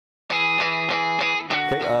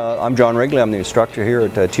I'm John Wrigley. I'm the instructor here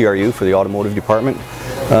at TRU for the automotive department.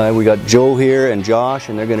 We got Joe here and Josh,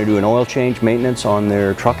 and they're going to do an oil change maintenance on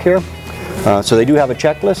their truck here. So they do have a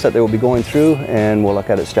checklist that they will be going through, and we'll look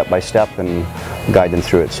at it step by step and guide them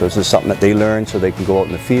through it. So this is something that they learn so they can go out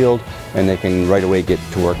in the field and they can right away get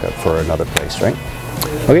to work for another place, right?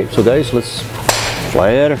 Okay, so guys, let's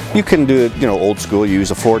fly at her. You can do it, you know, old school. You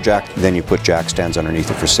use a floor jack, then you put jack stands underneath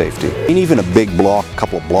it for safety. And even a big block, a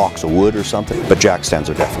couple of blocks of wood or something, but jack stands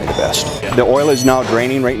are definitely the best. The oil is now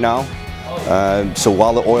draining right now. So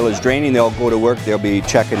while the oil is draining, they'll go to work. They'll be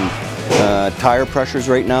checking tire pressures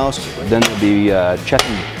right now. Then they'll be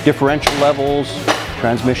checking differential levels,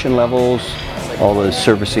 transmission levals, all the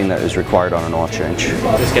servicing that is required on an oil change.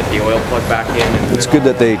 Just get the oil plug back in. And it's good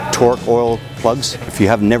that they torque oil plugs. If you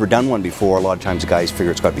have never done one before, a lot of times guys figure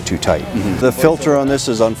it's got to be too tight. The filter on this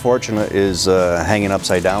is unfortunate, is hanging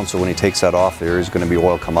upside down, so when he takes that off, there is going to be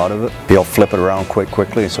oil come out of it. He'll flip it around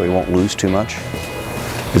quickly so he won't lose too much.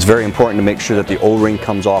 It's very important to make sure that the O-ring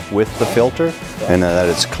comes off with the filter and that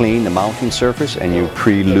it's clean, the mounting surface, and you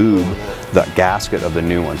pre-lube the gasket of the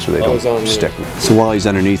new one so they don't stick. So while he's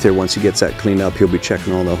underneath there, once he gets that cleaned up, he'll be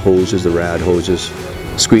checking all the hoses, the rad hoses,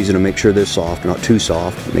 squeezing them, make sure they're soft, not too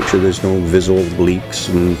soft, make sure there's no visible leaks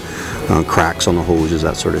and cracks on the hoses,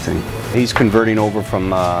 that sort of thing. He's converting over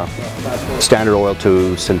from standard oil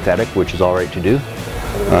to synthetic, which is all right to do.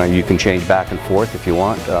 You can change back and forth if you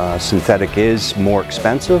want. Synthetic is more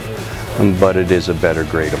expensive, but it is a better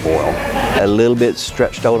grade of oil. A little bit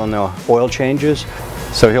stretched out on the oil changes,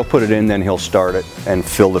 so he'll put it in, then he'll start it and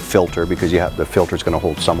fill the filter, because the filter is going to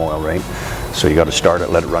hold some oil, right? So you got to start it,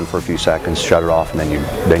 let it run for a few seconds, shut it off, and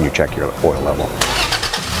then you check your oil level.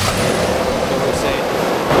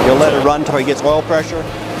 He'll let it run until he gets oil pressure,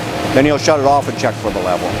 then he'll shut it off and check for the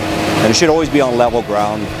level. And it should always be on level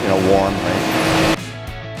ground, you know, warm, right?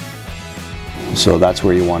 So that's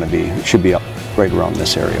where you want to be. It should be up right around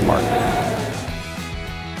this area mark.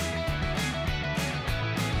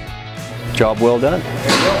 Job well done.